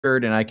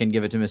and I can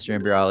give it to Mr.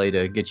 Imbriali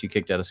to get you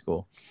kicked out of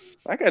school.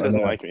 That guy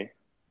doesn't like me.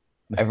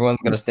 Everyone's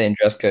gonna stay in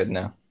dress code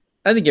now.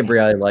 I think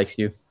Imbriali likes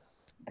you.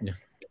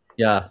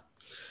 Yeah.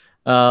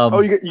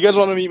 Oh, you guys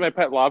want to meet my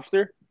pet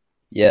lobster?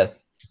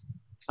 Yes.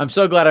 I'm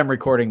so glad I'm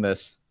recording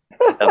this.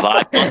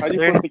 How do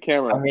you flip the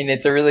camera? I mean,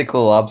 it's a really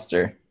cool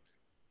lobster.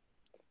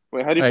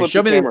 Wait, how do you All right,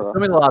 flip the camera? show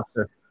me the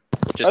lobster.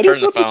 Just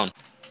turn the phone.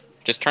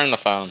 Just turn the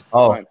phone.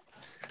 Oh, Fine.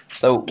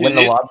 so when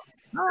the lobster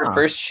Ah.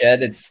 first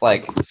shed its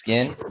like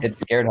skin, it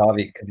scared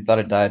Javi because he thought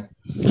it died.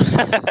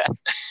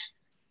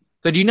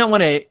 So do you not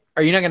want to?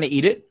 Are you not going to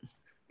eat it?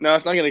 No,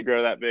 it's not gonna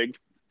grow that big.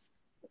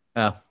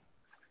 Oh.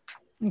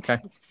 Okay.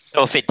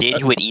 So if it did,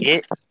 you would eat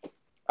it?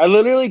 I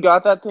literally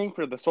got that thing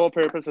for the sole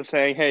purpose of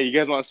saying, "Hey, you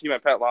guys want to see my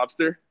pet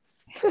lobster?"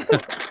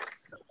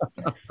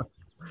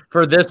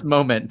 For this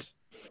moment.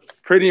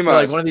 Pretty much.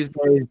 Like one of these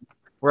days,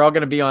 we're all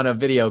going to be on a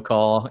video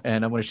call,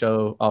 and I'm going to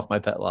show off my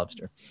pet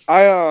lobster.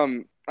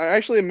 I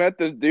actually met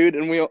this dude,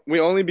 and we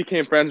only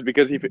became friends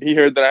because he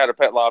heard that I had a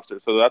pet lobster,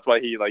 so that's why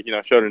he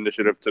showed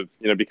initiative to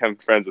become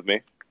friends with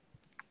me.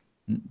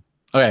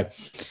 Okay,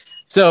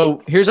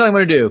 so here's what I'm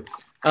going to do.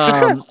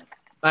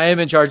 I am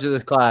in charge of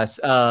this class.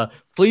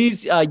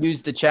 Please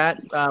use the chat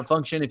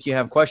function if you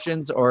have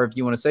questions or if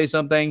you want to say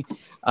something.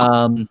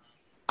 I'm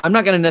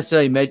not going to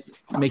necessarily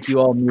make you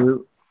all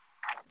mute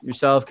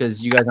yourself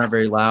because you guys aren't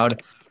very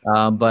loud,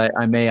 but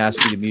I may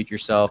ask you to mute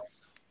yourself,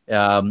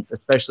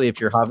 especially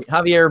if you're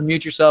Javier.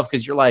 Mute yourself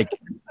because you're like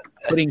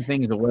putting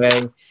things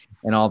away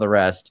and all the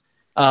rest.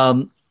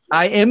 I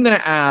am going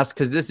to ask,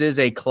 because this is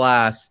a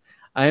class,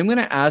 I am going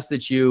to ask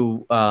that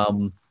you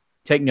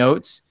take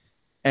notes,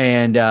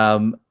 and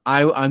I'm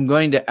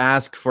going to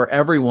ask for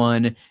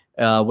everyone,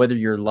 whether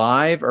you're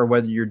live or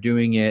whether you're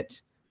doing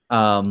it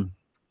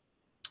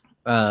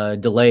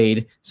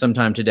delayed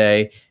sometime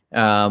today.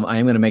 I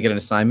am going to make it an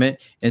assignment,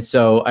 and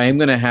so I am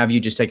going to have you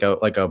just take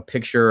a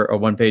picture or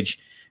one page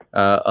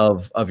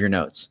of your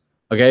notes.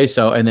 Okay,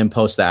 so and then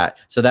post that.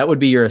 So that would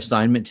be your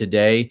assignment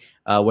today,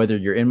 whether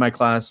you're in my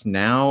class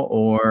now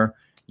or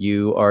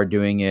you are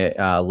doing it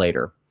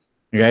later.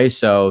 Okay,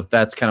 so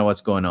that's kind of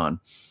what's going on.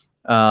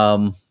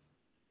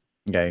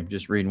 Okay,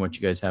 just reading what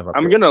you guys have up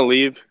I'm here. gonna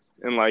leave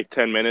in like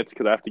 10 minutes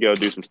because I have to go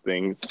do some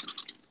things.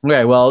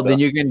 Okay, well then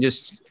you can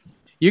just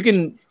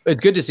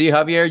It's good to see you,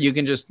 Javier. You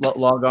can just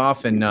log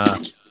off and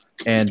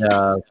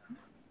go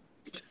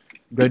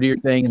do your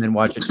thing and then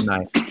watch it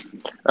tonight.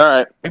 All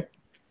right.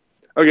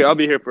 Okay, I'll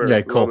be here for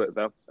a cool. little bit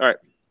though. All right.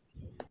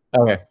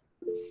 Okay.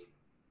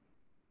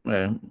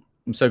 Yeah,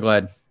 I'm so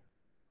glad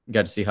you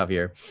got to see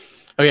Javier.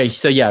 Okay,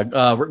 so yeah,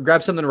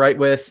 grab something to write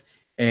with,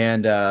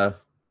 and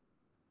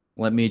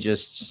let me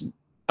just.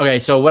 Okay,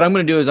 so what I'm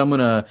going to do is I'm going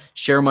to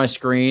share my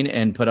screen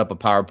and put up a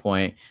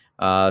PowerPoint.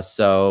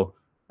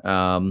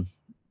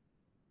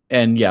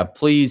 And yeah,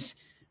 please.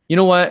 You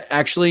know what?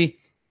 Actually,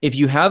 if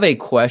you have a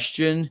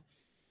question,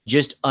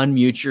 just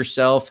unmute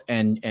yourself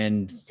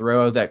and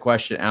throw that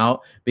question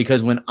out,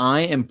 because when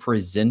I am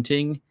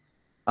presenting,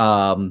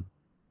 I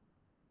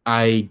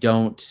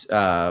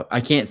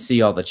can't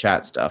see all the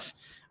chat stuff.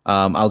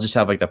 I'll just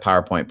have like the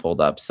PowerPoint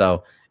pulled up.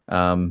 So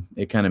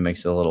it kind of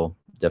makes it a little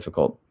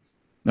difficult.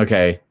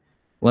 Okay,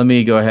 let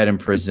me go ahead and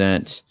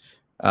present.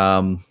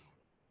 Yeah.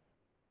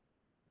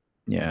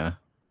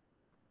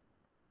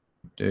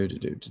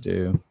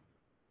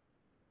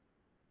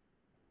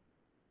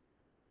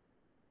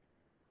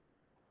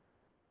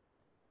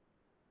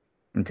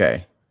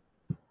 Okay.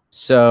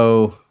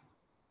 So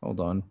hold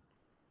on.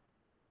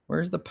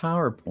 Where's the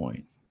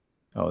PowerPoint?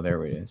 Oh,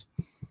 there it is.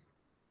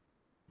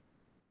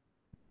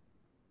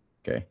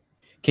 Okay.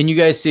 Can you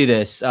guys see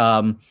this?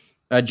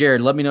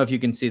 Jared, let me know if you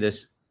can see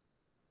this.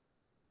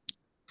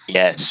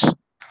 Yes.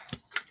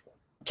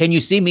 Can you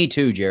see me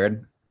too,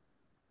 Jared?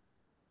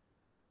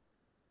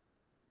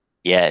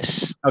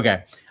 Yes.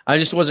 Okay. I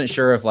just wasn't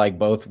sure if like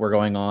both were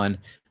going on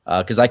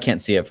because I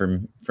can't see it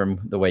from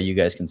the way you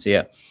guys can see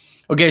it.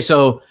 Okay,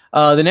 so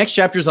the next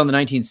chapter is on the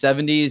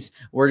 1970s.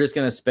 We're just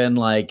going to spend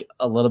like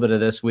a little bit of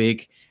this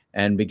week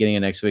and beginning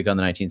of next week on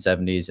the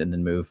 1970s and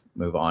then move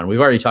on. We've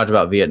already talked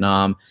about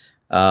Vietnam.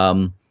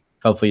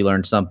 Hopefully you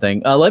learned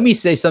something. Let me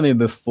say something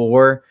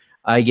before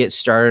I get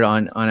started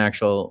on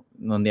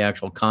the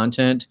actual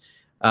content.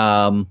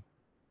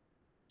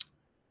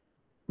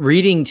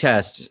 Reading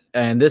test,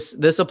 and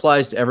this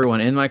applies to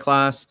everyone in my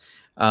class,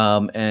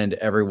 and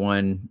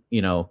everyone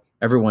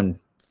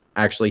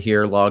actually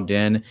here logged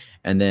in,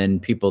 and then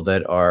people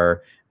that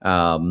are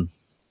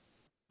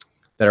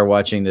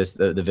watching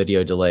the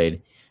video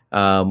delayed.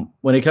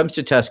 When it comes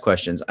to test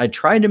questions, I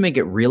tried to make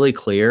it really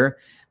clear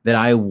that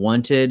I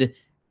wanted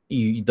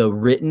the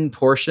written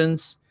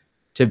portions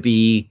to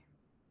be,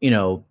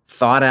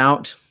 thought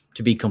out,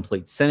 to be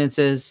complete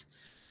sentences,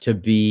 to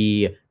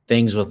be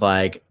things with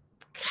like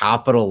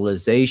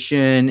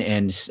capitalization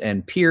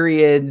and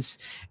periods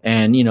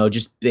and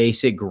just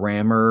basic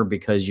grammar,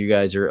 because you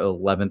guys are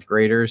 11th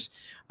graders,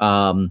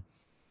 and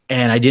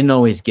I didn't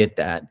always get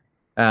that.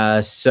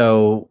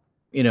 So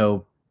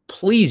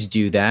please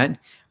do that.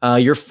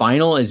 Your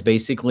final is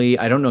basically,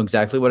 I don't know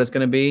exactly what it's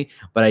going to be,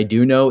 but I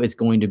do know it's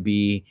going to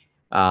be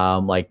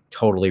like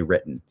totally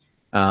written.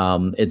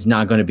 It's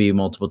not going to be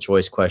multiple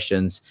choice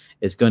questions.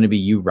 It's going to be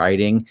you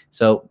writing.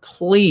 So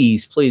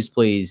please, please,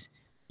 please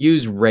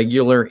use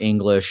regular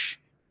English.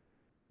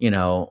 You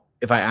know,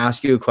 if I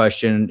ask you a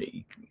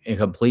question, a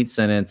complete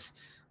sentence.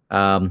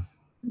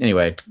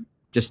 Anyway,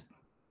 just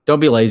don't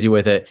be lazy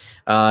with it.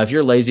 If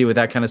you're lazy with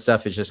that kind of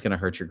stuff, it's just going to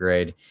hurt your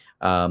grade.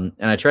 And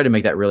I tried to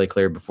make that really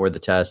clear before the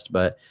test,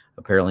 but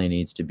apparently it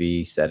needs to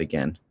be said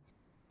again.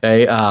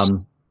 Okay.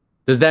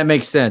 Does that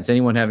make sense?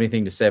 Anyone have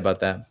anything to say about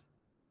that?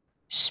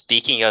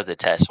 Speaking of the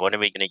test, when are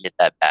we going to get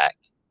that back?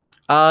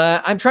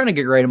 I'm trying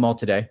to grade them all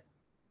today.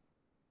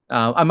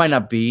 I might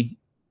not be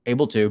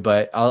able to,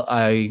 but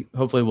I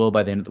hopefully will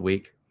by the end of the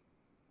week.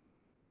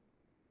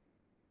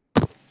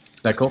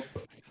 Is that cool?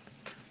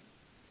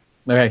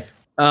 Okay.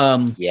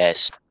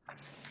 Yes.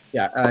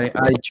 Yeah,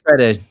 I try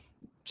to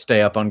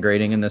stay up on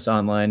grading in this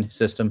online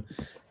system.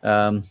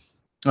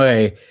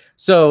 Okay.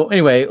 So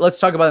anyway, let's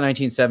talk about the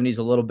 1970s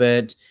a little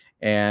bit.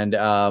 And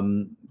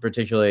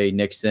particularly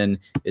Nixon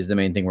is the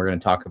main thing we're going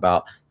to talk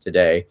about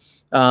today.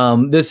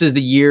 This is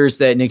the years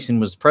that Nixon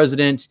was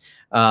president.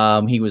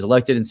 He was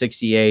elected in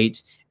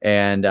 68.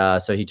 And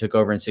so he took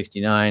over in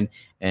 69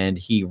 and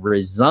he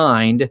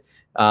resigned.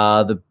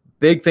 The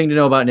big thing to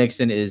know about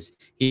Nixon is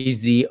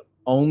he's the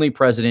only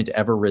president to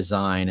ever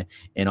resign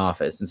in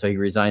office. And so he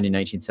resigned in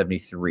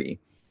 1973.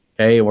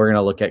 Okay. We're going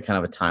to look at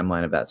kind of a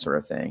timeline of that sort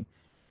of thing.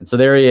 And so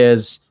there he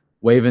is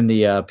waving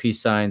the peace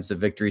signs, the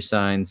victory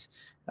signs.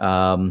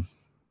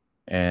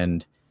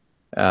 And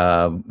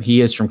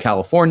he is from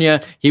California.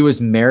 He was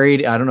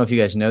married. I don't know if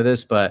you guys know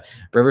this, but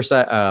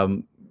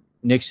Riverside,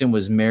 Nixon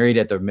was married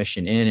at the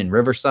Mission Inn in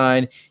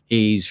Riverside.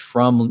 He's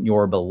from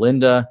Yorba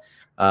Linda,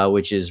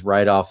 which is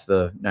right off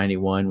the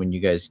 91 when you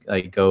guys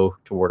go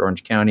toward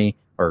Orange County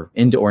or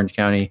into Orange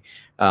County.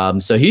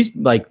 So he's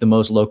like the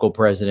most local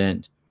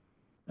president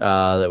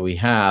that we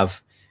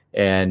have.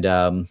 And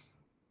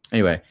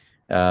anyway,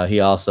 he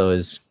also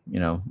is, you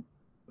know,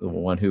 the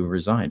one who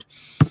resigned.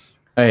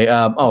 Hey,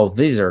 oh,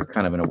 these are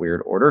kind of in a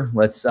weird order.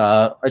 Let's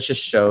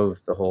just show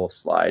the whole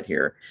slide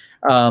here.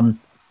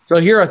 So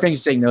here are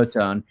things to take notes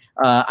on.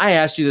 I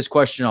asked you this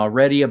question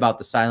already about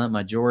the silent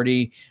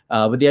majority,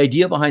 but the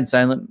idea behind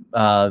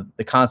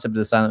the concept of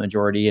the silent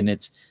majority, and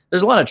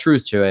there's a lot of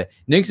truth to it.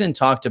 Nixon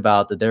talked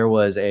about that there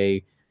was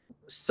a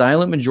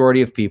silent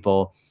majority of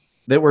people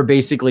that were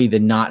basically the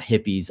not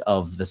hippies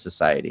of the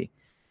society.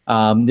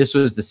 This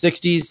was the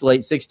 60s,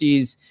 late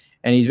 60s.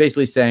 And he's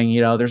basically saying, you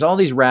know, there's all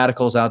these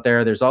radicals out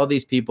there. There's all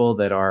these people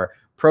that are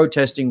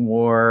protesting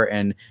war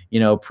and, you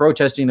know,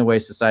 protesting the way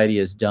society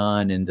is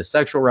done and the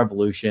sexual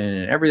revolution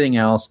and everything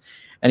else.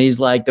 And he's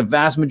like, the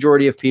vast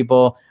majority of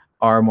people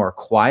are more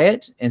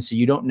quiet. And so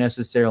you don't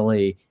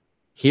necessarily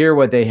hear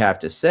what they have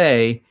to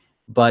say,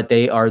 but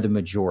they are the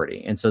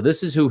majority. And so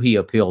this is who he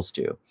appeals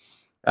to.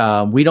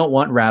 We don't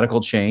want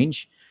radical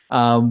change.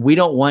 We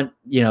don't want,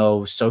 you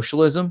know,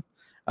 socialism.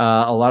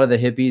 A lot of the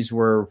hippies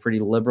were pretty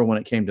liberal when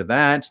it came to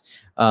that.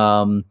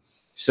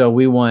 So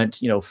we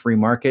want, you know, free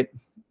market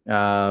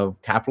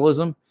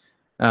capitalism.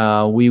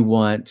 We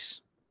want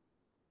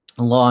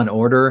law and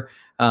order.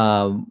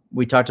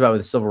 We talked about with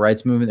the civil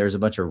rights movement, there's a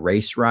bunch of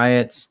race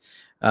riots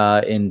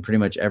in pretty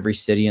much every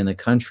city in the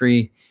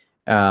country.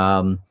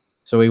 So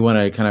we want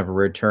to kind of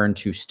return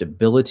to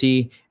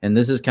stability. And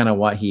this is kind of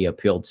what he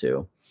appealed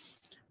to.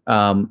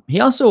 He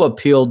also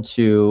appealed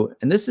to,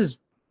 and this is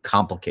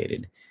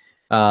complicated.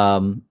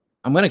 I'm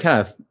going to kind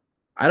of,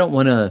 I don't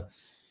want to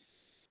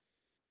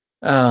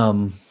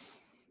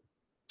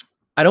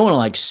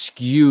like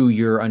skew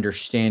your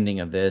understanding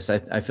of this.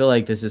 I feel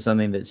like this is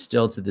something that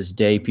still to this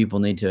day, people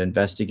need to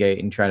investigate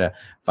and try to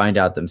find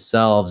out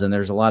themselves. And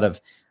there's a lot of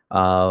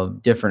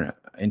different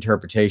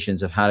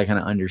interpretations of how to kind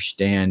of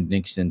understand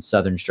Nixon's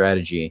Southern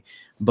strategy.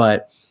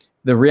 But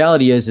the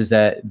reality is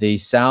that the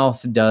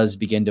South does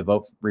begin to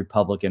vote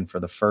Republican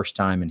for the first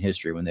time in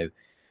history when they,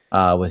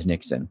 with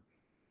Nixon.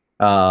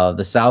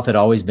 The South had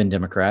always been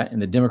Democrat,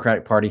 and the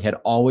Democratic Party had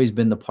always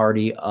been the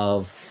party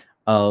of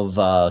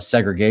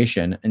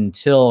segregation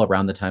until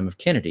around the time of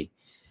Kennedy.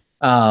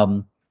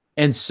 And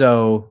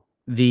so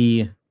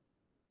the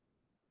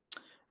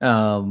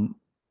Southern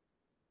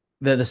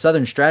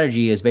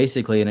strategy is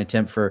basically an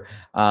attempt for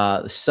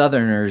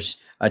Southerners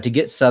to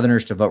get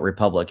Southerners to vote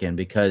Republican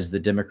because the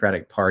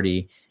Democratic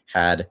Party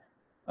had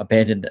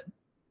abandoned them.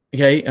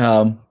 Okay,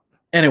 and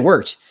it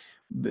worked.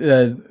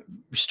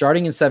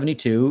 Starting in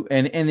 72,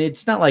 and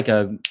it's not like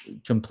a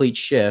complete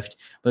shift,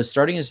 but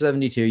starting in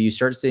 72, you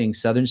start seeing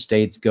Southern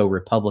states go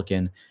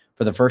Republican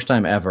for the first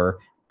time ever.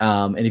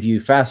 And if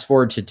you fast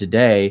forward to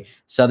today,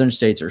 Southern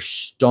states are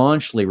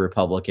staunchly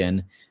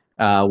Republican,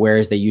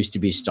 whereas they used to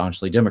be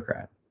staunchly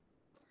Democrat.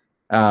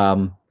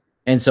 And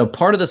so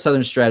part of the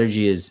Southern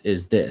strategy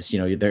is this, you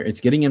know,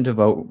 it's getting him to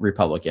vote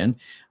Republican.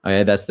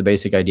 Okay, that's the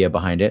basic idea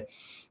behind it.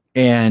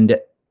 And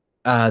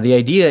the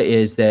idea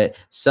is that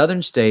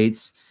Southern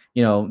states,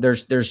 you know,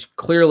 there's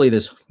clearly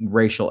this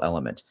racial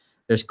element.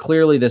 There's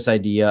clearly this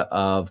idea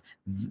of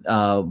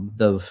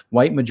the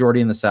white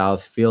majority in the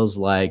South feels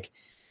like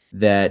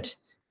that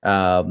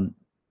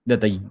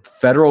that the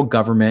federal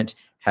government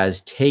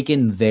has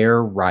taken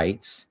their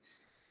rights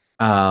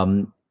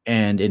and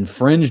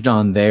infringed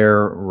on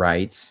their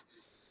rights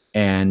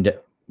and,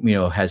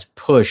 has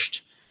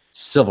pushed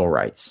civil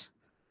rights.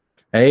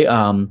 Okay.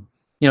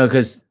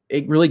 Because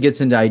it really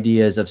gets into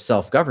ideas of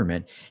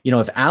self-government.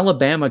 If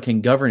Alabama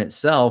can govern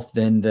itself,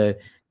 then the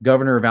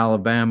governor of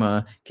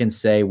Alabama can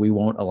say, we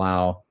won't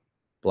allow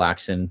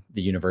blacks in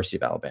the University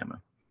of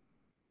Alabama.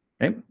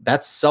 Okay?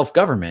 That's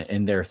self-government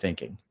in their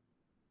thinking.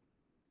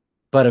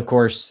 But of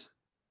course,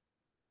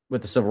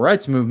 with the civil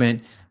rights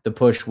movement, the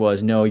push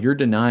was, no, you're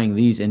denying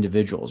these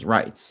individuals'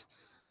 rights.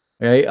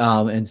 Okay.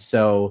 And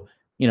so,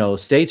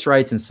 states'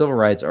 rights and civil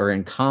rights are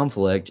in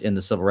conflict in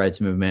the civil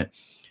rights movement.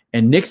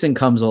 And Nixon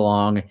comes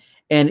along,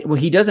 and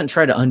he doesn't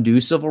try to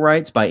undo civil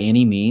rights by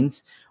any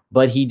means,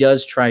 but he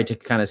does try to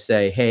kind of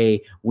say,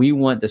 hey, we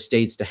want the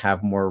states to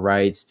have more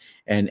rights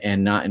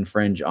and not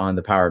infringe on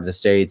the power of the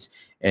states.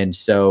 And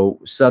so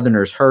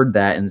Southerners heard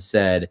that and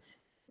said,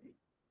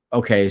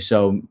 okay,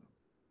 so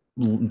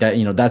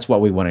that, that's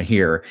what we want to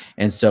hear.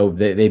 And so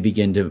they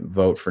begin to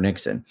vote for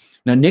Nixon.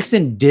 Now,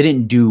 Nixon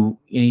didn't do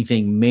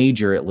anything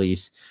major, at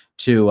least,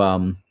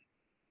 to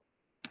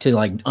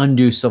like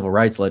undo civil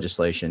rights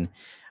legislation.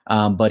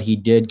 But he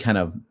did kind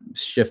of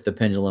shift the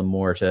pendulum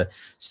more to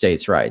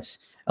states' rights.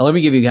 Let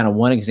me give you kind of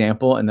one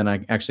example, and then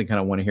I actually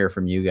kind of want to hear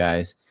from you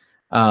guys.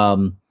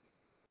 One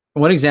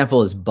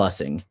example is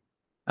busing.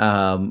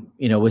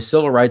 With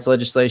civil rights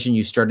legislation,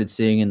 you started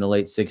seeing in the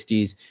late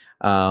 60s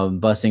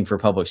busing for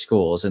public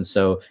schools. And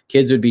so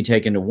kids would be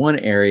taken to one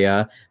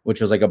area, which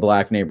was like a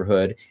black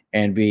neighborhood,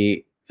 and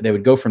they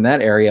would go from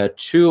that area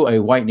to a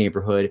white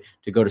neighborhood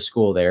to go to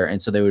school there.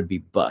 And so they would be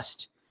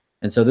bused.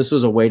 And so this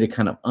was a way to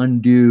kind of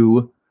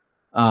undo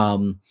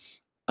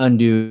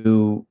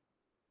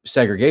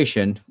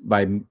segregation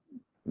by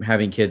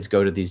having kids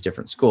go to these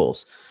different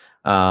schools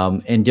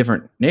in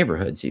different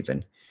neighborhoods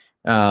even.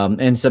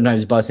 And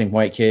sometimes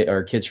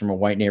busing kids from a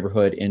white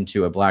neighborhood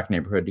into a black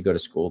neighborhood to go to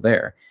school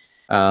there.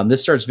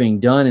 This starts being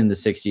done in the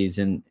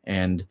 60s,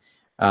 and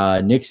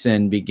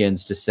Nixon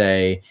begins to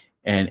say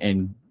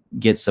and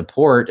get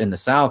support in the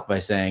South by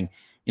saying,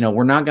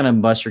 we're not going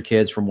to bus your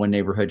kids from one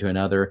neighborhood to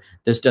another.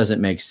 This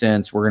doesn't make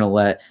sense. We're going to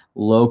let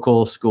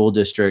local school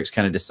districts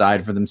kind of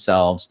decide for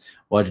themselves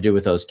what to do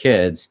with those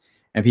kids.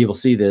 And people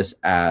see this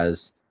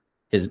as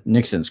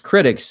Nixon's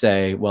critics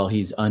say, well,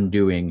 he's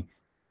undoing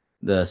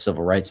the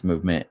civil rights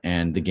movement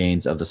and the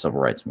gains of the civil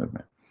rights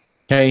movement.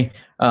 Okay.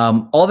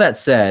 All that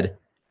said,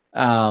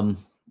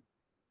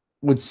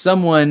 would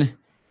someone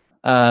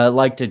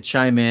like to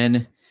chime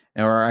in,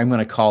 or I'm going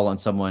to call on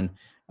someone?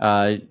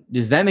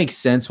 Does that make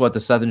sense what the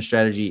Southern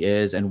strategy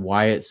is and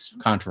why it's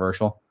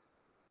controversial?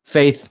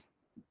 Faith,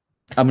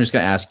 I'm just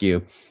going to ask you.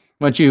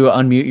 Why don't you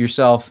unmute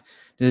yourself?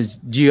 Do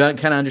you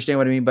kind of understand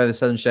what I mean by the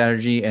Southern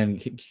strategy, and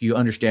do you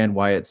understand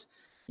why it's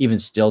even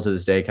still to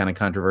this day kind of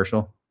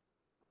controversial?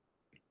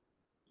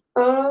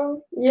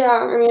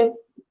 Yeah, I mean,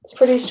 it's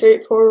pretty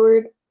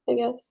straightforward, I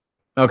guess.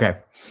 Okay.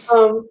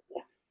 Yeah.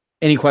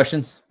 Any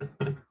questions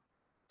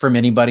from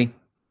anybody?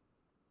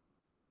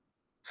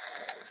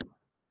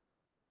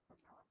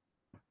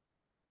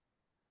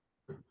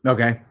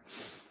 Okay.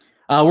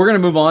 We're going to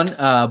move on.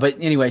 But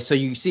anyway, so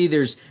you see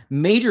there's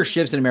major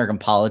shifts in American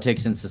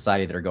politics and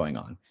society that are going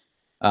on.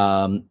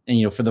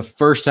 And, for the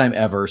first time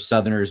ever,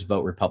 Southerners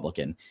vote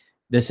Republican.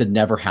 This had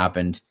never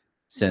happened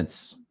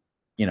since,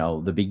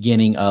 the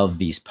beginning of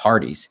these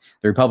parties.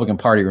 The Republican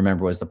Party,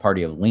 remember, was the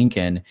party of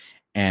Lincoln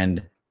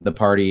and the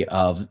party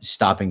of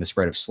stopping the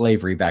spread of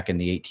slavery back in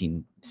the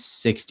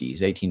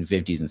 1850s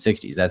and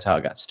 60s. That's how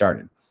it got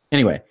started.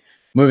 Anyway,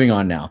 moving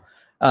on now.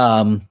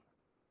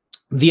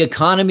 The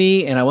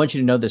economy, and I want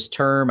you to know this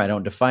term. I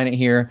don't define it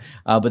here,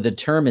 but the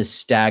term is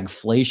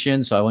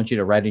stagflation. So I want you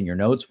to write in your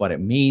notes what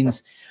it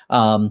means.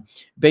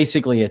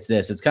 Basically, it's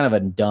this. It's kind of a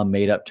dumb,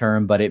 made-up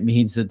term, but it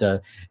means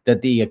that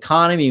the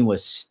economy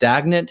was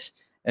stagnant,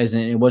 as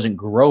in it wasn't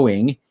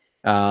growing,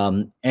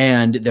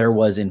 and there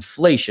was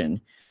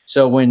inflation.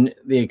 So when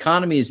the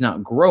economy is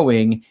not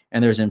growing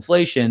and there's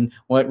inflation,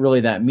 what really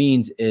that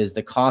means is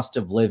the cost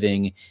of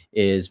living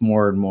is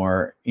more and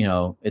more,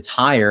 it's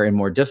higher and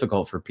more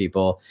difficult for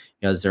people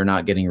because they're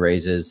not getting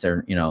raises.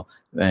 They're,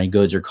 and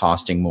goods are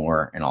costing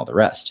more and all the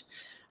rest.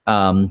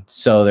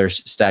 So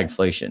there's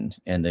stagflation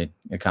in the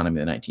economy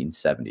of the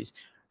 1970s.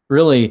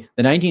 Really,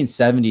 the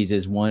 1970s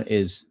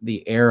is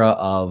the era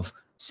of,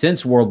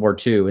 since World War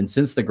II and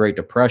since the Great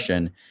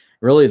Depression,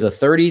 really the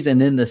 30s and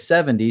then the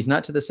 70s,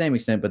 not to the same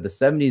extent, but the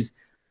 70s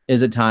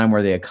is a time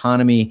where the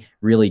economy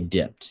really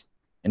dipped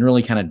and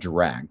really kind of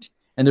dragged.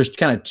 And there's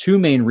kind of two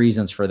main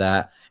reasons for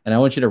that. And I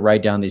want you to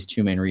write down these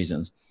two main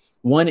reasons.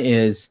 One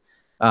is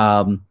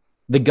the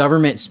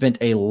government spent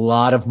a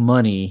lot of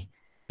money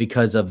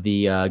because of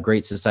the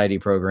Great Society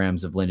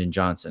programs of Lyndon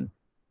Johnson.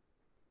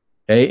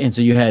 Okay. And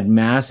so you had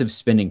massive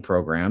spending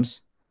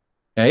programs,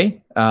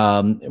 okay,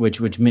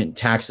 which meant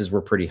taxes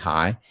were pretty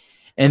high.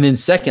 And then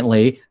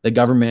secondly, the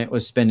government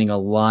was spending a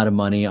lot of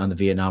money on the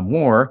Vietnam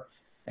War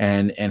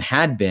and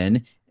had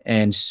been.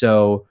 And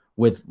so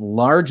with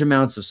large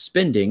amounts of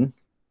spending,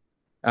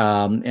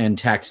 and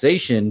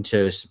taxation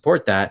to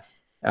support that,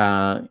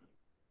 and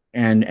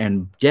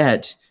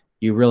debt,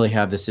 you really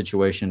have the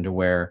situation to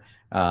where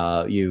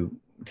you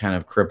kind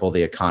of cripple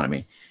the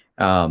economy.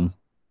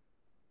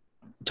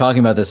 Talking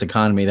about this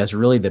economy, that's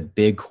really the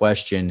big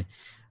question.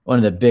 One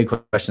of the big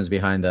questions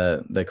behind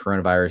the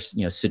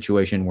coronavirus,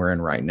 situation we're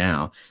in right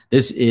now.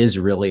 This is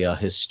really a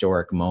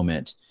historic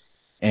moment,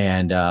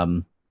 and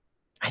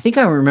I think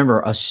I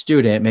remember a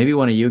student, maybe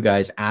one of you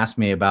guys, asked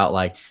me about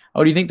like,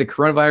 oh, do you think the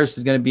coronavirus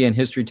is going to be in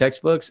history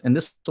textbooks? And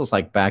this was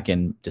like back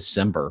in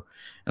December.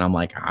 And I'm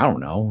like, I don't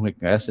know. I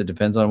guess it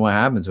depends on what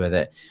happens with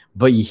it.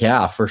 But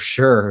yeah, for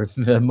sure.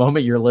 The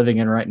moment you're living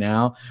in right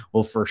now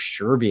will for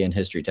sure be in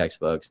history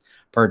textbooks,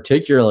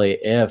 particularly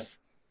if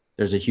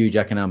there's a huge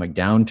economic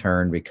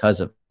downturn because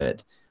of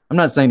it. I'm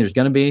not saying there's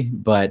going to be,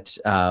 but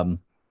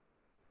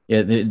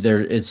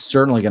it's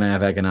certainly going to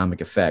have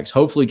economic effects.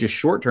 Hopefully just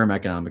short-term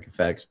economic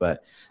effects,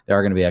 but there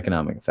are going to be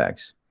economic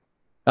effects.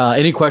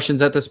 Any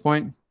questions at this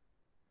point?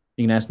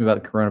 You can ask me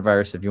about the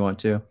coronavirus if you want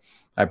to.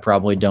 I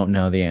probably don't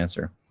know the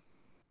answer.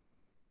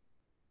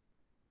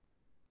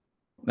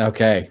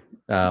 Okay.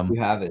 You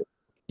have it.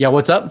 Yeah,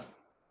 what's up?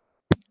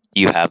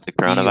 You have the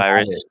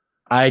coronavirus?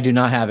 I do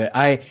not have it.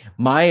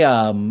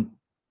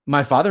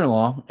 My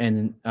father-in-law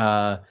and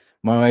my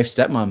wife's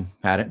stepmom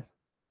had it.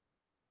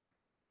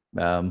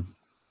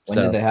 When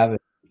did they have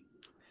it?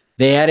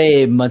 They had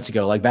it months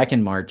ago, like back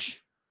in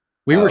March.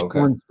 We were okay.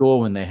 still in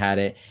school when they had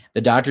it.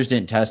 The doctors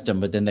didn't test them,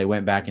 but then they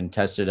went back and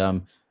tested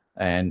them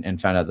and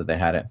found out that they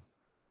had it.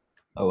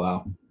 Oh,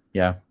 wow.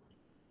 Yeah.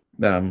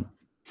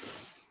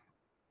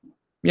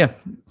 Yeah.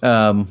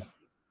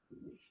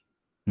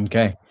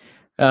 Okay.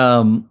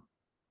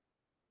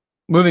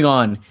 Moving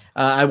on.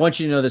 I want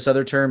you to know this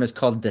other term is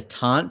called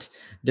détente.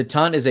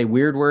 Détente is a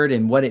weird word,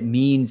 and what it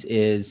means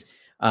is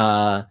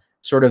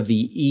sort of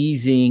the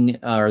easing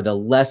or the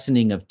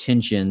lessening of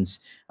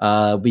tensions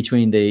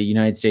between the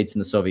United States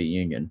and the Soviet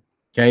Union.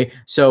 Okay,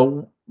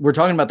 so we're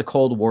talking about the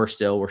Cold War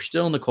still. We're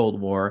still in the Cold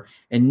War,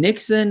 and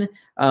Nixon.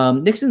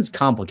 Nixon's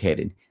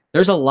complicated.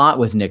 There's a lot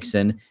with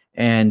Nixon,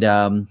 and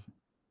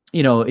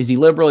is he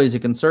liberal? Is he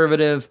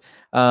conservative?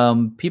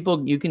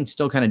 People, you can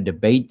still kind of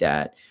debate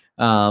that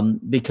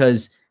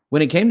because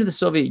when it came to the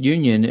Soviet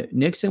Union,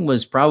 Nixon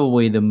was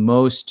probably the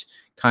most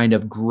kind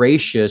of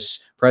gracious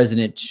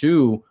president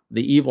to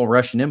the evil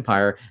Russian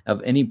Empire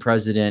of any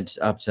president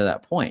up to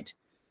that point.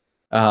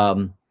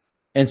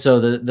 And so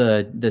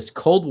this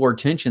Cold War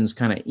tensions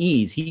kind of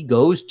ease. He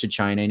goes to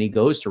China and he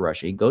goes to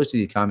Russia. He goes to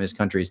these communist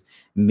countries,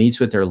 meets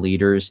with their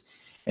leaders,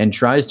 and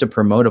tries to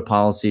promote a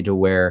policy to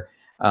where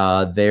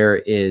there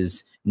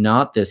is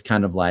not this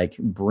kind of like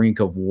brink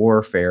of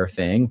warfare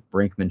thing,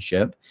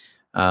 brinkmanship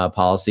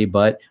policy,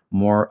 but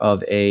more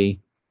of a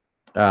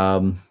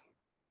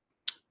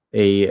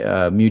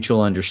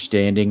mutual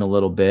understanding a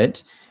little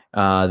bit.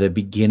 The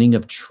beginning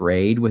of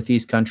trade with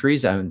these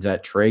countries.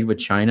 That trade with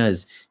China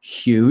is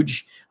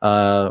huge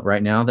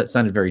right now. That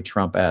sounded very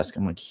Trump-esque.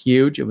 I'm like,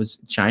 huge. It was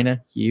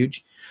China,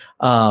 huge.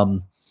 But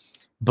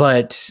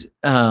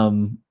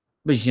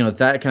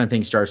that kind of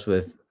thing starts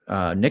with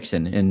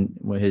Nixon and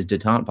his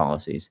détente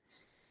policies.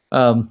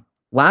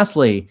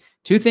 Lastly,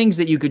 two things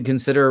that you could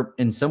consider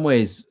in some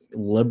ways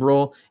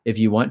liberal if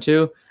you want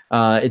to.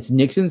 It's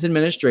Nixon's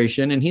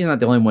administration, and he's not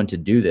the only one to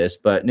do this,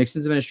 but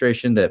Nixon's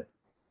administration that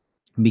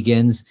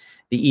begins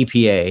the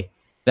EPA.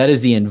 That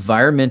is the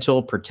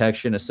Environmental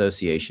Protection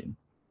Association.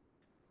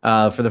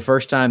 For the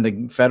first time,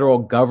 the federal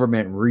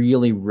government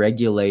really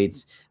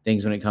regulates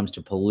things when it comes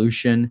to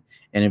pollution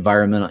and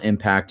environmental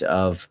impact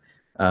of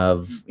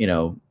car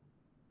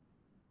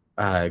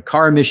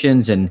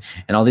emissions and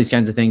all these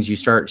kinds of things. You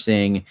start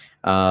seeing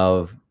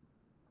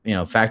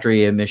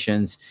factory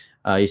emissions.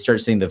 You start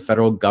seeing the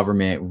federal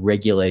government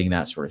regulating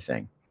that sort of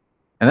thing.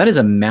 And that is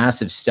a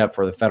massive step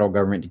for the federal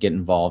government to get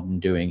involved in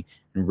doing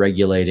and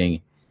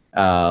regulating,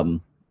 the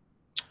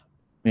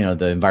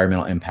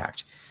environmental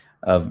impact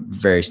of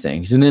various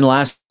things. And then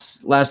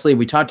lastly,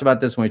 we talked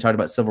about this when we talked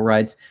about civil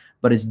rights,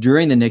 but it's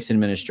during the Nixon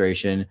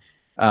administration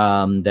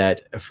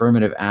that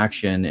affirmative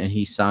action, and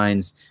he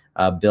signs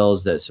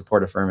bills that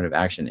support affirmative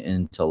action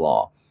into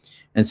law.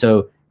 And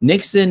so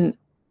Nixon,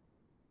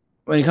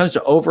 when it comes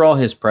to overall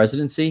his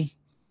presidency,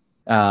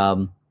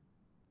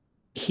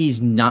 he's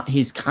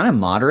kind of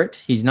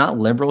moderate. He's not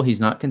liberal. He's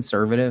not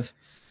conservative.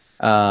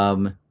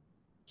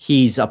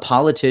 He's a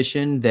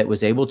politician that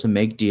was able to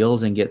make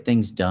deals and get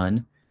things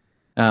done.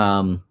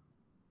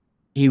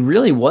 He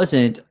really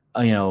wasn't,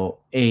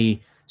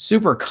 a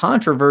super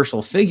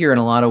controversial figure in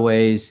a lot of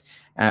ways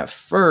at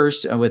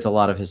first with a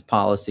lot of his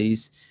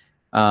policies.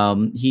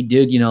 He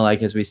did,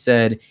 as we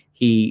said,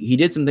 he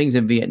did some things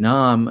in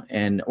Vietnam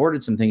and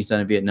ordered some things done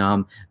in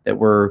Vietnam that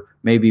were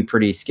maybe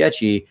pretty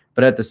sketchy,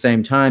 but at the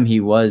same time, he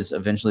was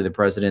eventually the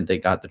president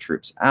that got the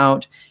troops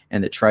out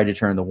and that tried to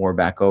turn the war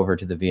back over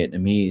to the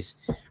Vietnamese.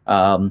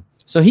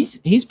 So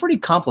he's pretty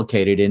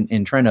complicated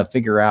in trying to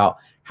figure out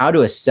how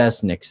to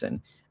assess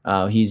Nixon.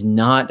 He's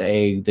not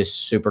this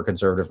super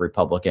conservative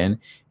Republican.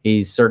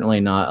 He's certainly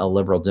not a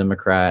liberal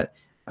Democrat.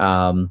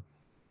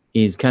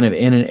 he's kind of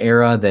in an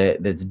era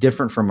that's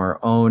different from our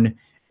own,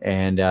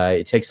 and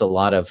it takes a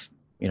lot of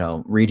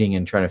reading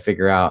and trying to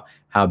figure out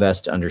how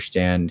best to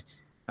understand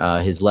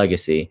his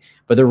legacy.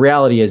 But the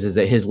reality is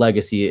that his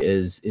legacy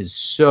is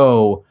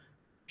so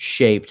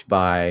shaped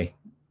by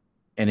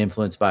and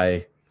influenced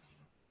by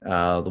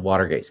the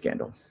Watergate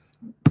scandal,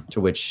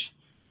 to which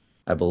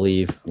I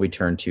believe we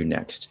turn to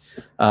next.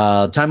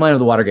 Timeline of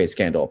the Watergate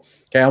scandal.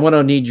 Okay, I'm going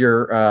to need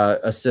your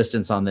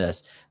assistance on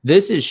this.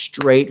 This is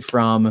straight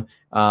from,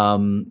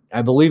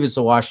 I believe it's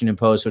the Washington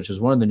Post, which is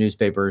one of the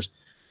newspapers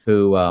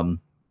who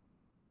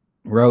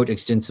wrote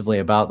extensively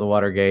about the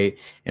Watergate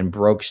and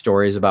broke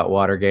stories about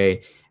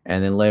Watergate.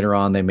 And then later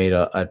on, they made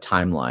a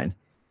timeline.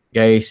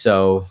 Okay,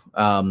 so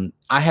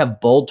I have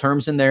bold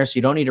terms in there, so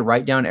you don't need to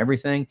write down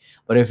everything.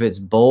 But if it's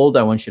bold,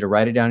 I want you to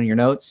write it down in your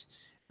notes.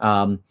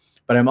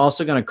 But I'm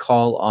also going to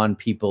call on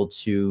people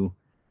to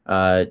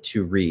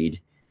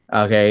read.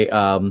 Okay,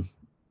 and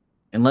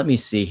let me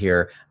see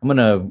here. I'm going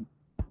to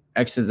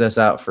exit this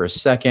out for a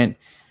second.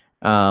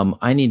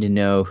 I need to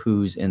know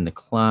who's in the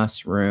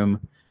classroom.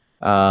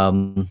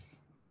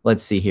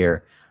 Let's see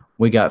here.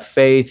 We got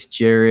Faith,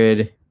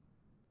 Jared,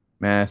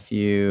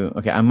 Matthew.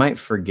 Okay, I might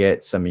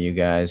forget some of you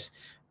guys.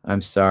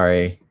 I'm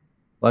sorry.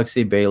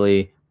 Lexi,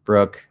 Bailey,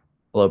 Brooke.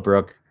 Hello,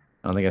 Brooke.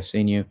 I don't think I've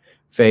seen you.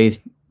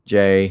 Faith,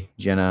 Jay,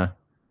 Jenna,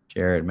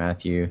 Jared,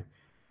 Matthew.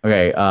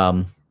 Okay,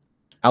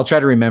 I'll try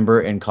to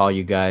remember and call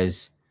you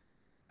guys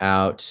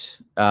out.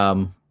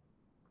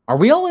 Are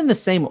we all in the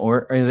same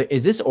order?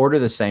 Is this order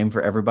the same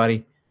for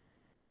everybody?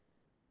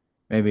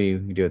 Maybe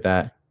we can do it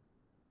that.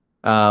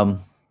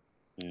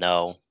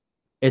 No.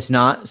 It's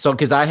not. So,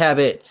 because I have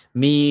it,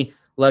 me,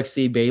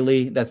 Lexi,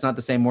 Bailey. That's not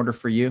the same order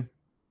for you?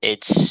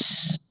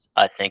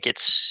 I think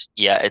it's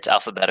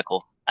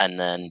alphabetical, and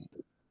then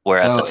we're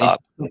at the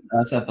top. It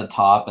puts us at the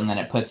top, and then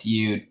it puts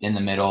you in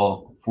the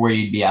middle for where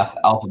you'd be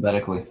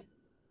alphabetically.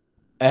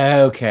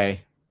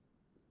 Okay.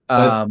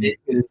 So it's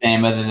basically the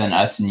same other than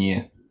us and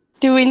you.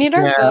 Do we need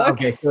our book?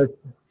 Okay, so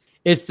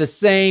it's the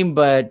same,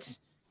 but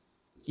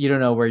you don't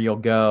know where you'll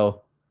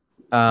go.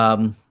 I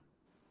mean,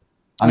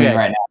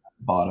 right now,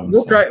 bottom.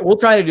 We'll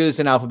try to do this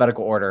in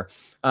alphabetical order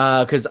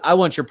because I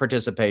want your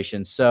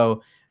participation.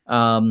 So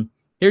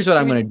here's what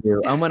I'm going to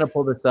do. I'm going to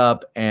pull this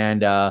up,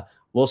 and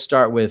we'll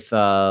start with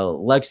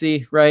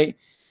Lexi, right?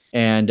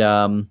 And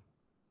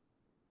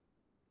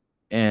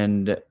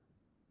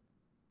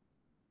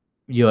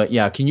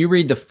yeah, can you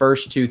read the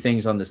first two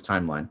things on this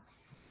timeline?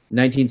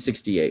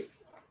 1968.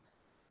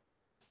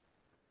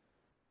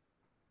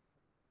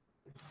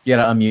 You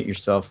gotta unmute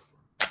yourself.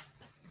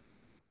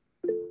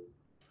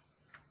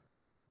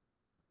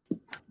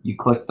 You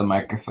click the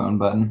microphone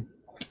button.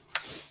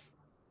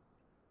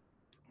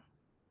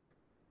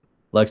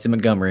 Lexi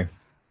Montgomery.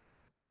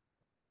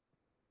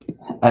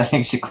 I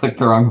think she clicked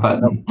the wrong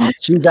button.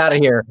 She's out of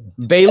here.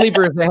 Bailey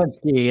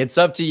Brzezinski. It's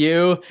up to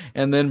you,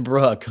 and then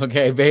Brooke.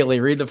 Okay,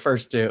 Bailey, read the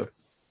first two.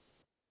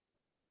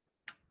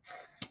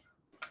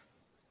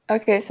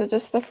 Okay, so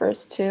just the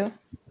first two.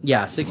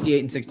 Yeah, 68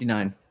 and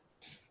 69.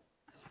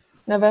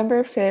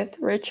 November 5th,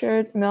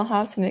 Richard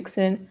Milhouse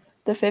Nixon,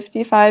 the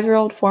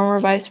 55-year-old former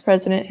vice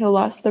president who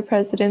lost the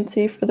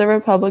presidency for the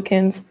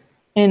Republicans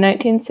in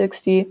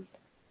 1960,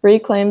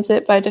 reclaims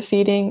it by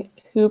defeating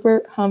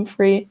Hubert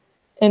Humphrey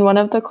in one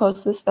of the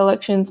closest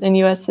elections in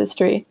U.S.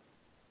 history.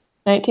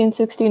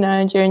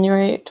 1969,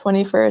 January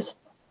 21st,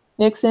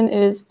 Nixon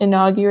is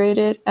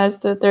inaugurated as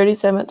the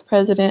 37th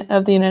president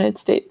of the United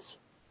States.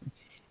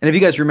 And if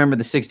you guys remember,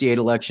 the 68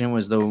 election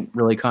was the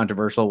really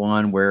controversial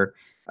one where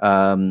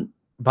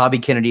Bobby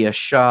Kennedy is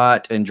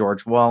shot and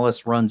George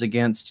Wallace runs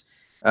against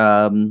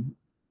Nixon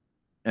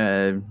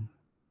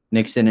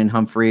and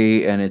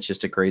Humphrey, and it's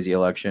just a crazy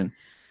election.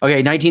 Okay,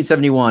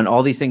 1971.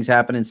 All these things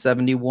happen in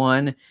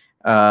 71.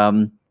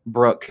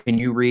 Brooke, can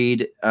you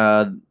read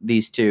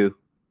these two?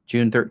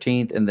 June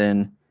 13th and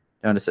then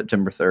down to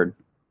September 3rd.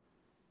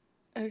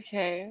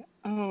 Okay.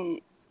 I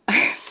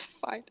have to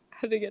find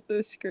how to get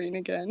the screen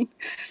again.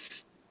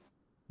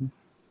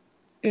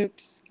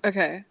 Oops.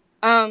 Okay.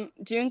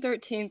 June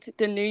 13th,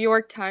 the New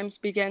York Times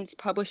begins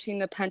publishing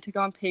the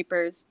Pentagon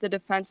Papers, the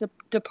Defense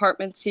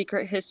Department's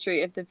secret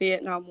history of the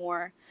Vietnam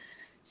War.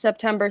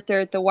 September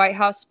 3rd, the White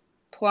House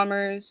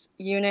Plumbers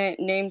Unit,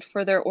 named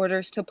for their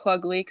orders to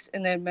plug leaks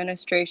in the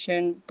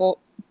administration,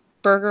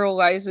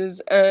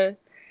 burglarizes a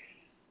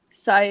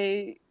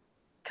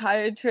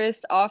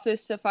psychiatrist's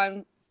office to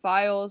find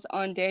files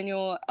on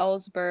Daniel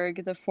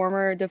Ellsberg, the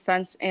former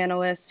defense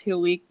analyst who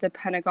leaked the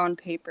Pentagon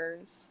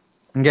Papers.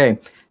 Okay,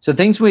 so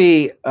things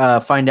we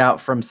find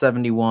out from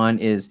 71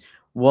 is,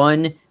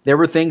 one, there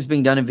were things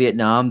being done in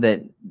Vietnam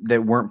that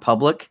weren't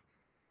public,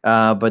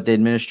 but the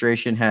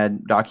administration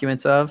had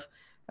documents of,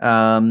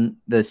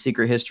 the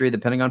secret history, the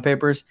Pentagon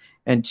Papers.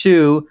 And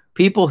two,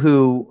 people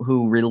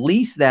who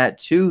released that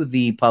to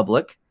the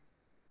public,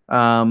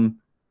 the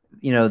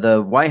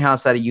White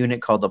House had a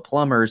unit called the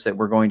Plumbers that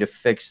were going to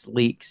fix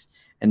leaks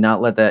and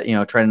not let that,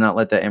 try to not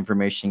let that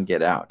information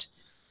get out.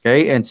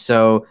 Okay, and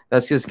so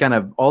that's just kind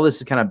of, all this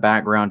is kind of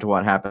background to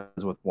what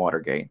happens with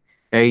Watergate.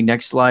 Okay,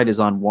 next slide is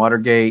on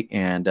Watergate,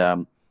 and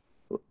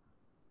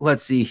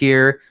let's see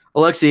here.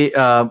 Alexi,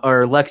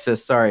 or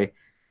Alexis, sorry.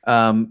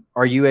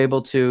 Are you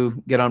able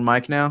to get on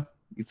mic now?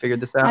 You figured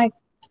this out?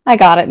 I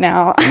got it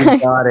now. You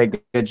got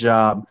it. Good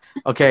job.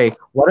 Okay,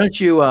 why don't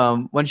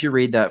you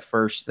read that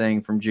first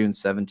thing from June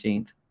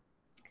 17th?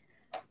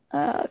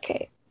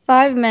 Okay.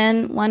 5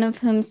 men, one of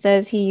whom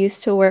says he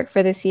used to work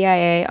for the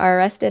CIA, are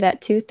arrested at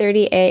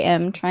 2:30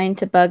 a.m. trying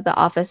to bug the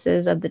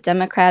offices of the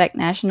Democratic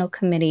National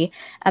Committee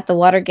at the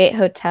Watergate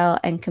Hotel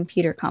and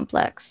Computer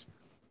Complex.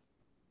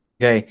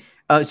 Okay.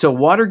 So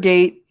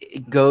Watergate,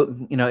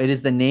 it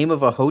is the name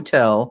of a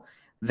hotel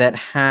that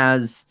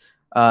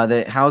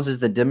that houses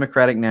the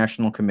Democratic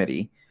National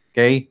Committee.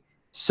 Okay.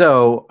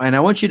 So, and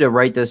I want you to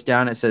write this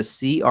down. It says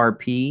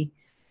CRP.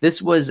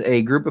 This was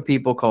a group of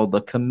people called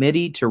the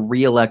Committee to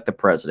Re-elect the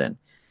President.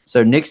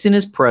 So Nixon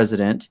is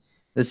president.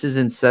 This is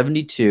in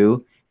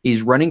 72.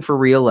 He's running for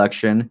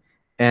re-election,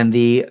 and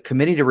the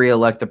Committee to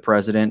Re-elect the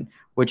President,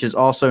 which is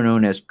also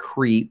known as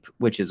CREEP,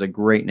 which is a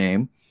great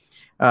name.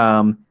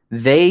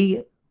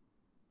 They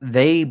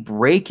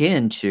break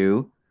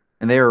into,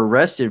 and they are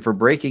arrested for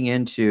breaking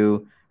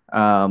into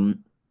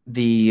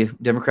the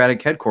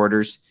Democratic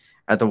headquarters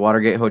at the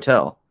Watergate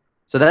Hotel.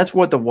 So that's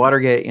what the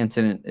Watergate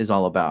incident is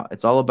all about.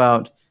 It's all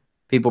about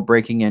people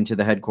breaking into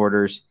the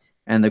headquarters.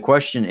 And the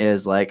question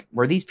is, like,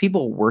 were these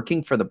people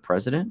working for the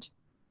president?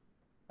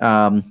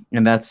 And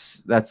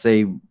that's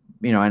a,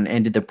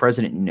 and did the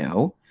president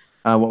know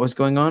what was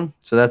going on?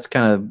 So that's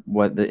kind of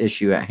what the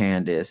issue at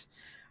hand is.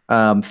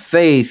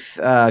 Faith,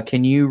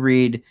 can you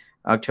read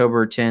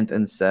October 10th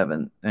and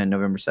 7th and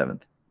November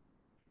 7th?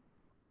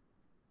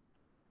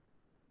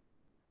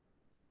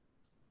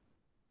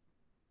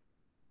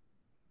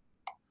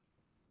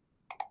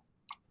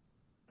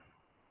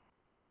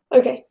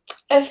 Okay.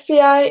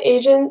 FBI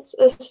agents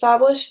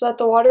established that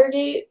the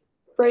Watergate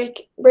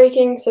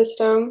break-in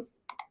systems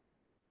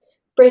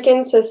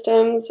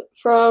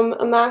from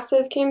a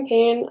massive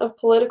campaign of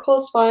political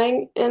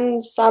spying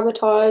and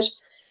sabotage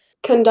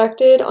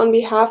conducted on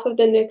behalf of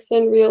the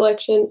Nixon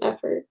re-election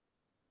effort.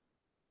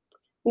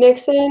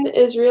 Nixon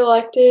is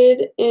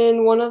re-elected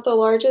in one of the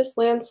largest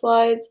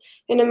landslides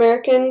in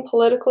American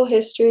political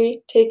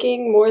history,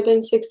 taking more than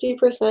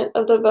 60%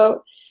 of the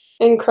vote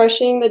and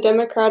crushing the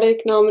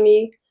Democratic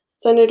nominee,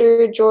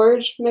 Senator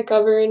George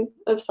McGovern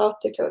of South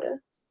Dakota.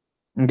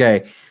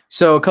 Okay,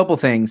 so a couple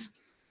things.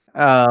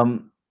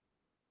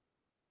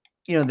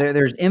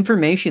 There's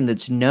information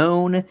that's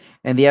known,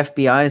 and the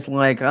FBI is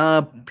like,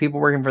 people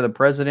working for the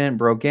president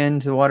broke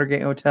into the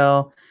Watergate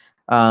Hotel.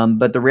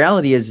 But the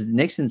reality is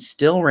Nixon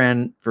still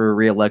ran for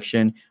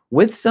re-election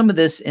with some of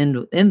this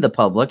in the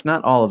public,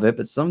 not all of it,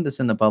 but some of this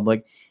in the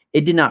public.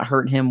 It did not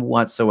hurt him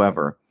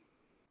whatsoever.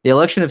 The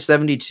election of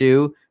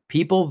 72,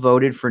 people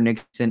voted for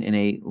Nixon in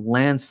a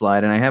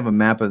landslide, and I have a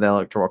map of the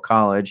Electoral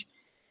College.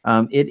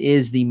 It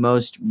is the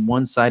most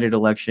one-sided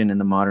election in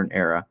the modern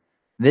era.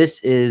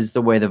 This is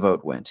the way the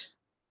vote went.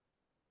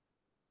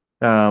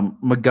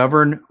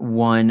 McGovern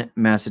won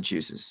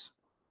Massachusetts.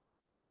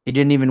 He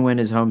didn't even win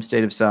his home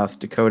state of South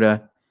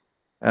Dakota.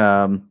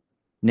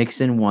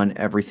 Nixon won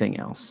everything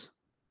else.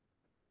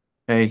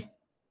 Okay.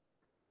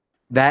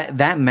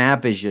 That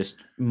map is just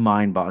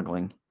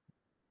mind-boggling.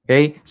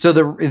 Okay. So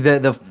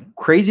the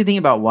crazy thing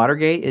about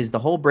Watergate is the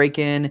whole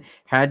break-in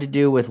had to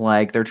do with,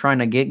 like, they're trying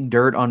to get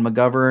dirt on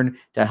McGovern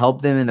to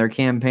help them in their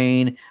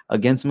campaign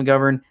against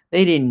McGovern.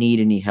 They didn't need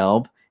any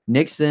help.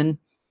 Nixon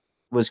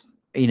was,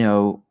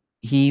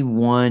 he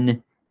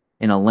won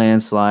in a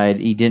landslide.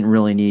 He didn't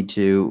really need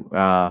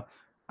to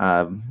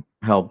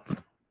help.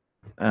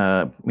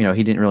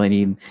 He didn't really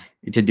need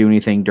to do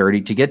anything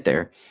dirty to get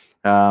there.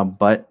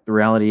 But the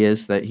reality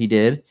is that he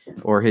did,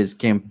 or his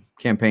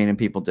campaign and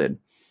people did.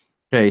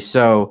 Okay,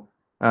 so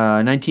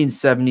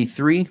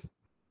 1973.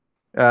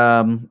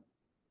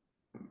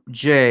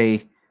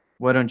 Jay,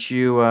 why don't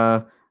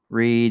you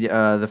read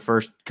the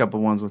first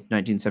couple ones with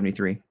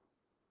 1973?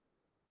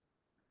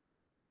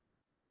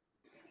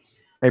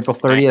 April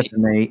 30th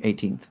and May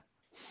 18th.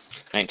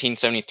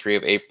 1973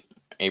 of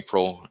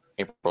April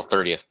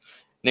 30th.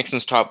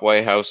 Nixon's top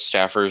White House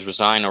staffers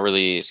resign over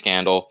the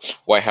scandal.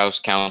 White House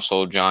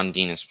counsel John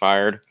Dean is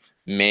fired.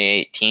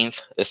 May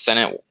 18th, the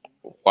Senate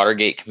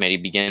Watergate Committee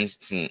begins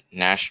its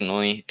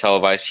nationally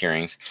televised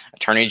hearings.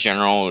 Attorney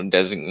General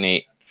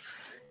designate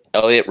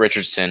Elliot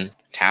Richardson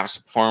taps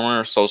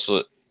former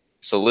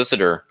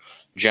Solicitor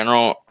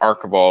General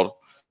Archibald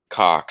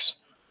Cox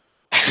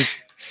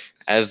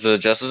as the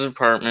Justice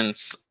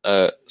Department's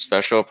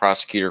special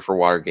prosecutor for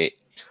Watergate.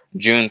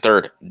 June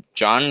 3rd,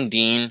 John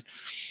Dean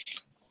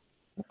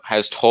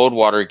has told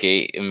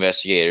Watergate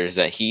investigators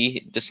that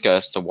he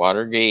discussed the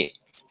Watergate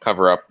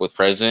cover-up with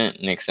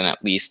President Nixon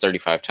at least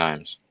 35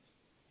 times.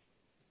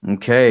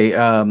 Okay,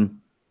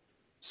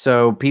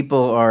 so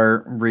people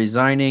are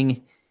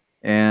resigning,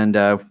 and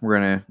we're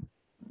going to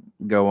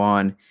go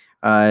on.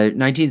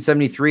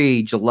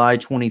 1973, July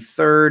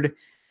 23rd.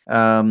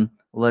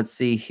 Let's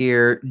see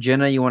here.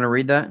 Jenna, you want to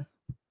read that?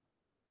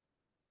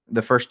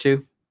 The first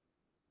two?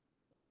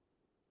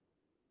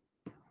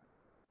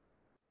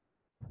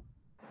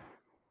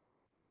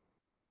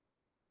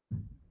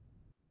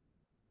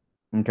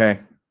 Okay,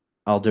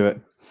 I'll do it.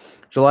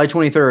 July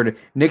 23rd,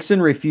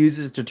 Nixon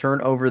refuses to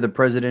turn over the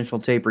presidential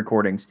tape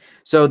recordings.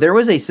 So there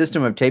was a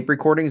system of tape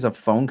recordings of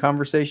phone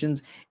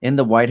conversations in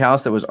the White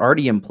House that was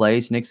already in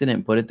place. Nixon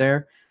didn't put it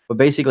there. But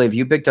basically, if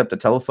you picked up the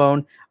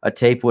telephone, a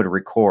tape would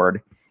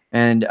record.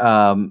 And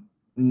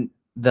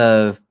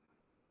the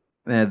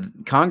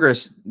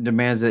Congress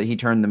demands that he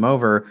turn them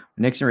over.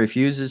 Nixon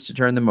refuses to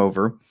turn them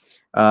over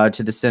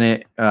to the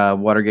Senate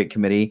Watergate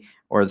Committee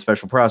or the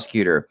special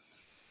prosecutor.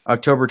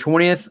 October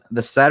 20th,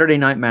 the Saturday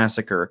Night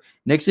Massacre.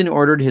 Nixon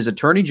ordered his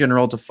attorney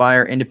general to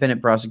fire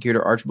independent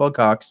prosecutor Archibald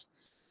Cox.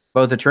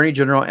 Both attorney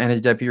general and his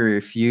deputy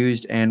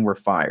refused and were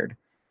fired.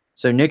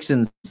 So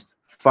Nixon's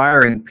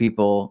firing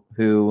people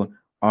who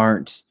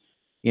aren't,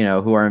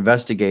 who are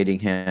investigating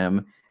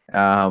him.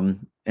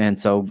 And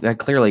so that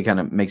clearly kind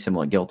of makes him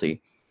look guilty.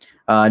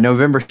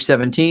 November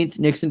 17th,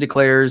 Nixon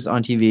declares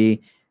on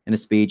TV in a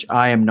speech,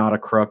 "I am not a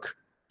crook,"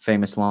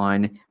 famous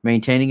line,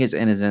 maintaining his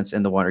innocence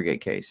in the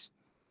Watergate case.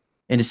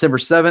 And December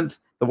 7th,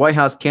 the White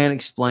House can't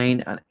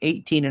explain an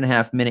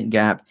 18.5-minute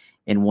gap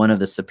in one of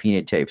the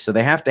subpoenaed tapes. So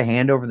they have to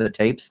hand over the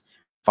tapes.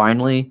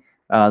 Finally,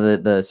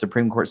 the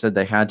Supreme Court said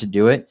they had to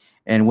do it.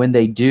 And when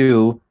they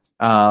do,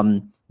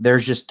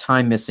 there's just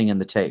time missing in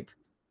the tape.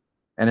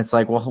 And it's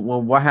like,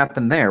 well, what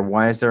happened there?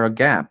 Why is there a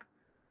gap?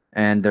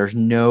 And there's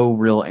no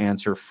real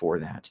answer for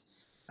that.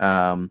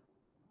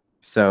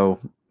 So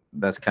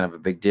that's kind of a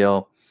big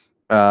deal.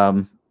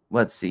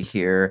 Let's see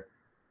here.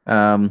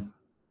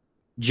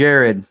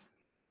 Jared,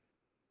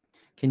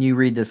 can you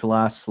read this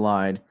last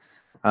slide?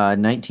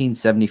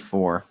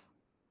 1974.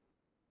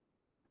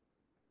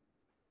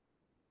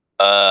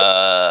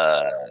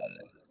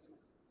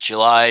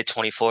 July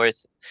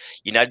 24th,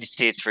 United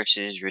States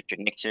versus Richard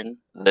Nixon.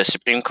 The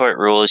Supreme Court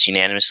rules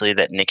unanimously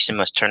that Nixon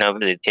must turn over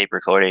the tape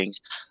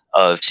recordings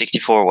of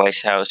 64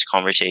 White House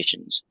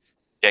conversations,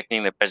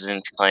 rejecting the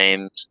president's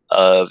claims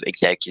of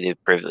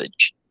executive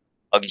privilege.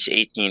 August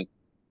 18th,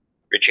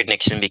 Richard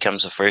Nixon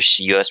becomes the first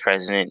U.S.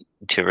 president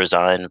to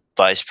resign.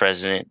 Vice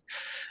President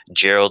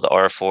Gerald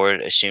R.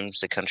 Ford assumes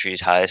the country's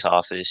highest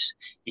office.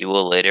 He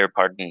will later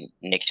pardon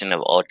Nixon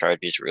of all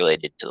charges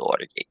related to the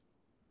Watergate.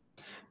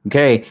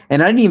 Okay,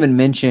 and I didn't even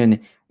mention,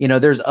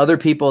 there's other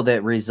people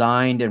that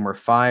resigned and were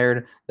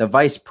fired. The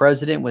vice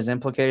president was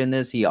implicated in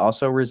this. He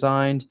also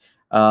resigned.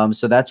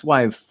 So that's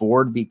why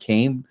Ford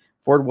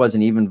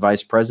wasn't even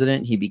vice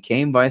president. He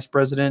became vice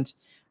president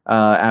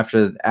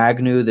after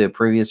Agnew, the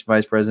previous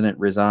vice president,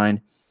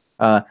 resigned.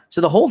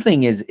 So the whole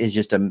thing is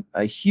just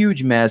a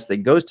huge mess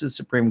that goes to the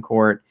Supreme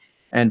Court.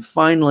 And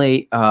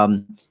finally,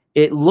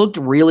 it looked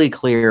really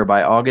clear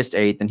by August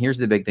 8th. And here's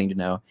the big thing to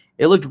know.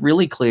 It looked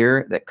really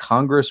clear that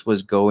Congress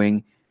was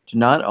going to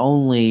not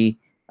only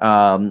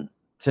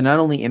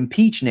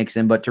impeach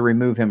Nixon, but to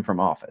remove him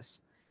from office.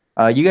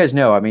 You guys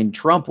know,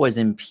 Trump was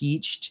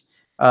impeached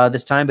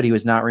this time, but he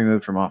was not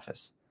removed from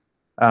office.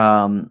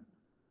 In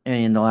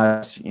the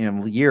last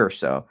year or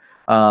so.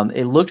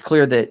 It looked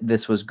clear that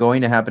this was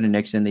going to happen to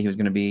Nixon, that he was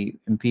going to be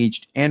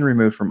impeached and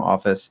removed from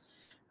office.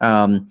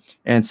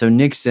 And so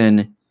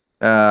Nixon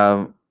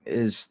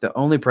is the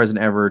only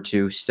president ever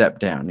to step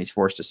down. He's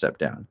forced to step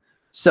down.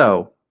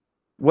 So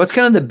what's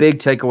kind of the big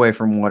takeaway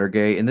from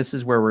Watergate? And this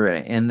is where we're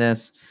going to end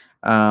this.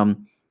 The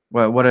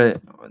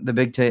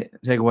big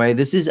takeaway.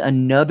 This is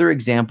another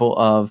example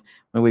of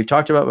what we've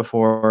talked about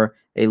before,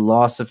 a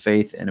loss of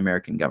faith in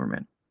American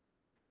government.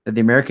 That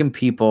the American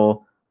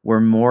people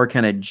were more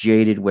kind of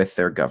jaded with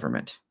their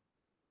government.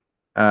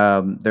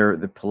 They're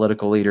the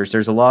political leaders.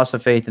 There's a loss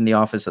of faith in the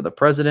office of the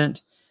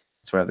president.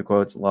 That's why I have the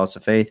quotes, loss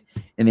of faith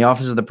in the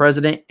office of the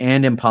president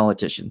and in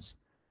politicians.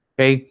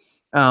 Okay.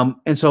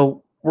 And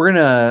so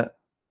I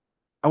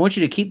want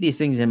you to keep these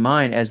things in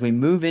mind as we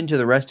move into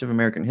the rest of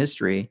American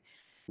history.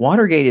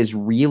 Watergate is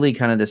really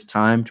kind of this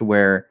time to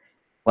where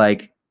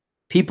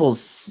people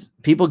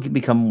can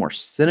become more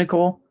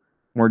cynical,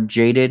 more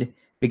jaded,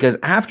 because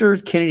after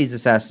Kennedy's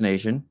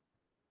assassination,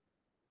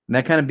 and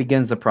that kind of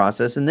begins the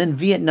process, and then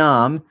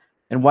Vietnam,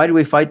 and why do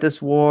we fight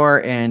this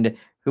war, and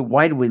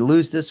why did we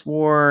lose this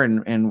war,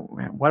 and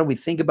why do we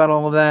think about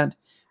all of that,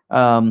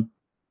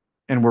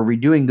 and were we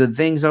doing good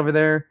things over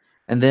there?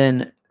 And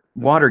then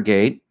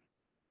Watergate,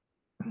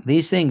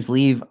 these things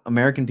leave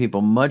American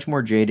people much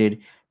more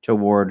jaded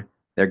toward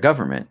their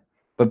government.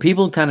 But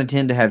people kind of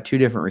tend to have two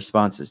different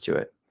responses to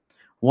it.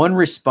 One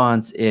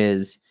response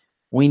is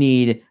we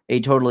need a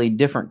totally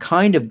different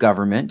kind of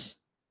government.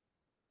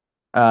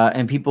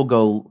 And people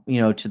go,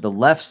 to the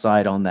left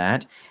side on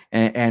that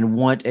and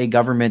want a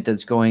government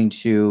that's going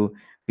to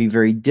be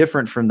very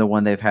different from the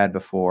one they've had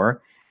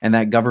before. And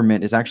that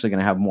government is actually going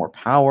to have more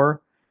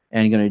power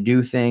and going to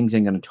do things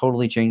and going to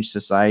totally change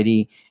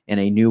society in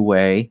a new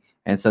way.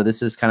 And so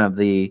this is kind of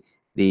the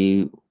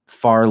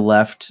far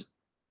left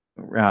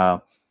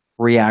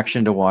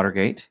reaction to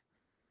Watergate.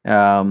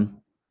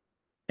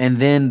 And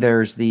then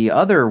there's the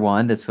other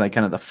one that's like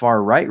kind of the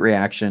far right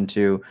reaction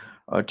to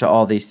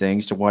all these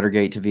things, to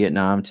Watergate, to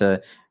Vietnam,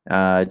 to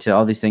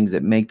all these things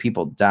that make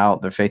people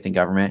doubt their faith in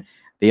government.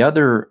 The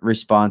other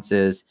response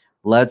is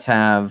let's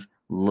have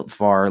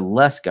far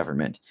less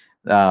government.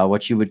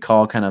 what you would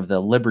call kind of the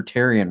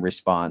libertarian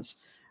response,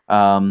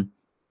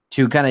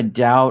 to kind of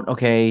doubt,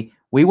 okay,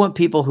 we want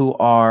people who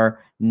are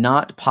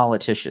not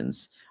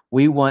politicians.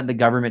 We want the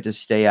government to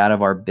stay out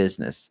of our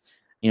business.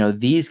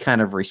 These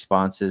kind of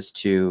responses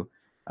to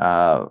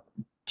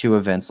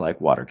events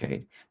like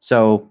Watergate.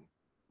 So,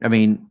 I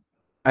mean,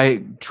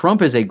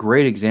 Trump is a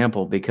great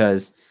example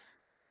because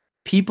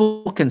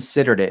people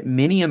considered it,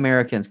 many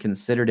Americans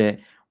considered it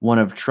one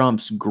of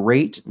Trump's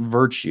great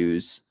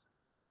virtues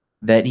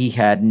that he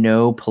had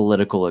no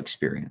political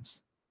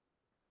experience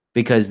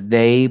because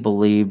they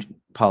believed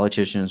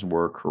politicians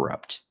were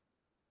corrupt.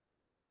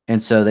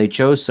 And so they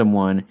chose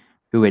someone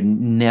who had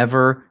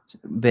never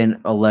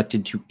been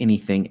elected to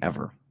anything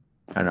ever.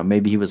 I don't know,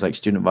 maybe he was like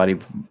student body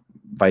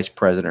vice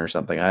president or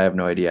something. I have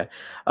no idea.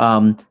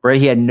 Right?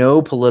 He had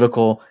no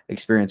political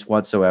experience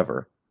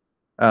whatsoever.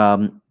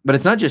 But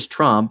it's not just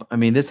Trump. I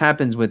mean, this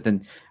happens with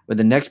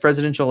the next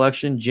presidential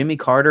election. Jimmy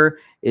Carter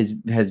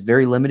has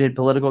very limited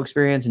political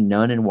experience,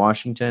 none in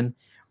Washington.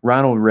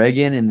 Ronald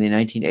Reagan in the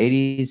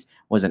 1980s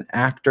was an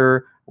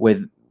actor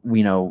with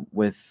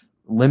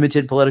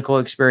limited political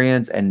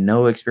experience and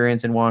no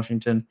experience in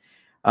Washington.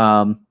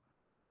 So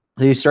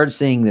you start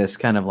seeing this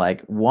kind of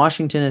like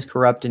Washington is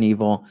corrupt and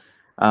evil.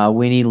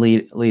 We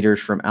need leaders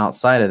from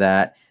outside of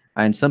that.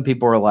 And some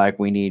people are like,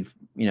 we need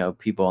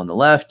people on the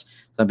left.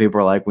 Some people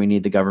are like, we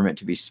need the government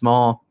to be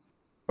small.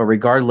 But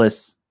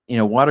regardless,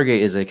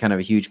 Watergate is a kind of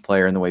a huge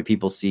player in the way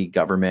people see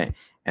government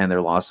and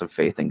their loss of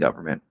faith in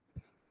government.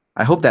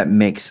 I hope that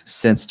makes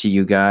sense to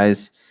you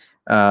guys.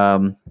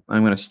 I'm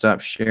going to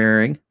stop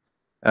sharing.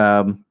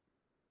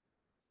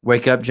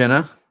 Wake up,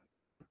 Jenna.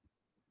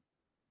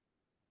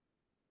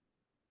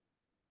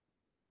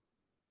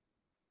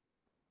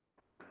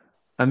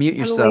 Unmute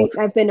yourself.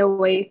 I've been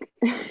awake.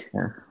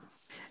 Yeah.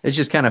 It's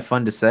just kind of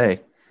fun to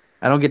say.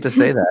 I don't get to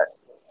say that.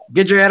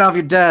 Get your head off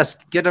your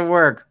desk. Get to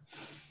work.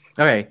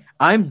 Okay,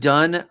 I'm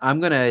done. I'm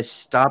going to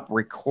stop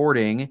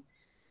recording.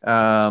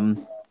 Let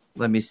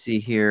me see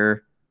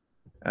here.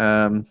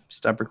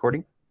 Stop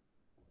recording.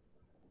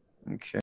 Okay.